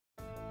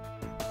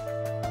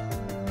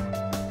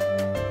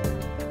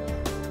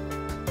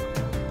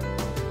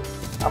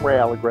I'm Ray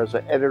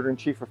Allegrezza,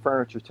 Editor-in-Chief of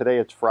Furniture. Today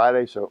it's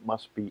Friday, so it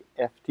must be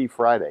FT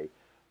Friday.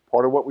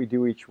 Part of what we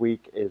do each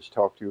week is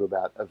talk to you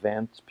about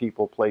events,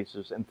 people,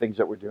 places, and things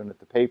that we're doing at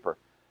the paper.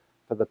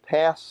 For the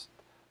past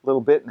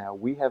little bit now,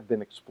 we have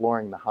been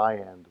exploring the high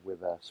end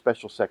with a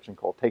special section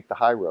called Take the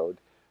High Road.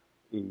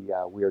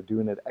 We are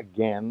doing it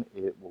again.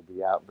 It will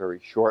be out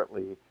very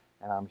shortly.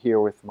 And I'm here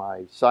with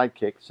my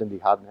sidekick, Cindy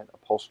Hodnett,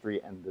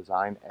 Upholstery and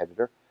Design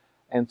Editor.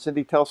 And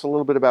Cindy, tell us a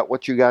little bit about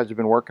what you guys have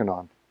been working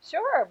on.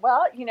 Sure.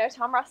 Well, you know,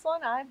 Tom Russell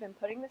and I have been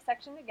putting this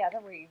section together.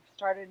 We've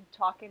started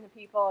talking to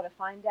people to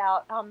find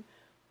out. One of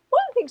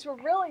the things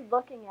we're really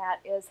looking at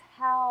is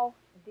how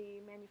the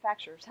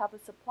manufacturers, how the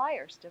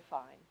suppliers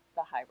define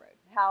the high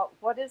road.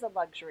 What is a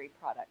luxury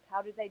product?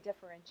 How do they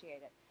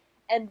differentiate it?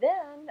 And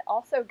then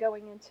also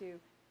going into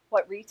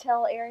what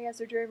retail areas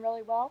are doing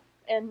really well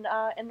in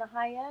the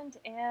high end,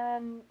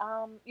 and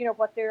you know,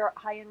 what their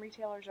high-end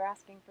retailers are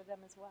asking for them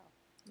as well.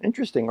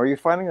 Interesting. Are you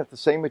finding that the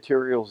same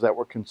materials that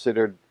were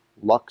considered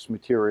luxe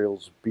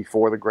materials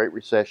before the Great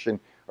Recession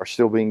are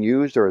still being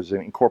used, or is it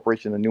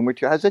incorporation of new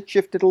material? Has it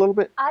shifted a little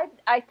bit?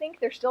 I think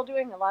they're still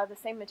doing a lot of the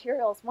same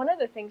materials. One of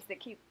the things that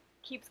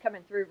keeps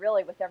coming through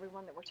really with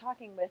everyone that we're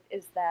talking with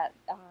is that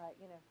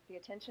you know, the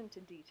attention to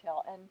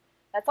detail, and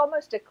that's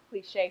almost a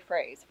cliche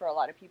phrase for a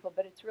lot of people,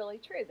 but it's really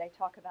true. They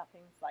talk about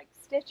things like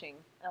stitching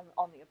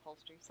on the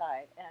upholstery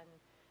side, and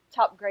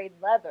top grade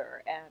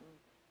leather, and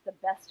the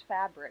best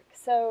fabric.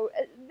 So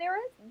there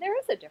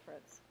is a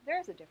difference. There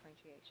is a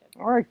differentiation.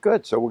 All right,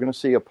 good. So we're going to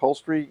see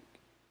upholstery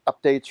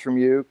updates from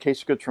you,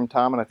 case goods from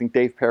Tom, and I think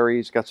Dave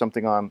Perry's got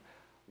something on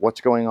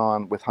what's going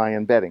on with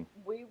high-end bedding.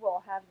 We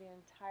will have the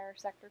entire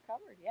sector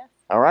covered, yes.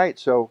 All right,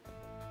 so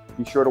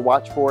be sure to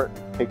watch for it.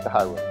 Take the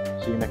high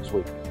road. See you next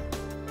week.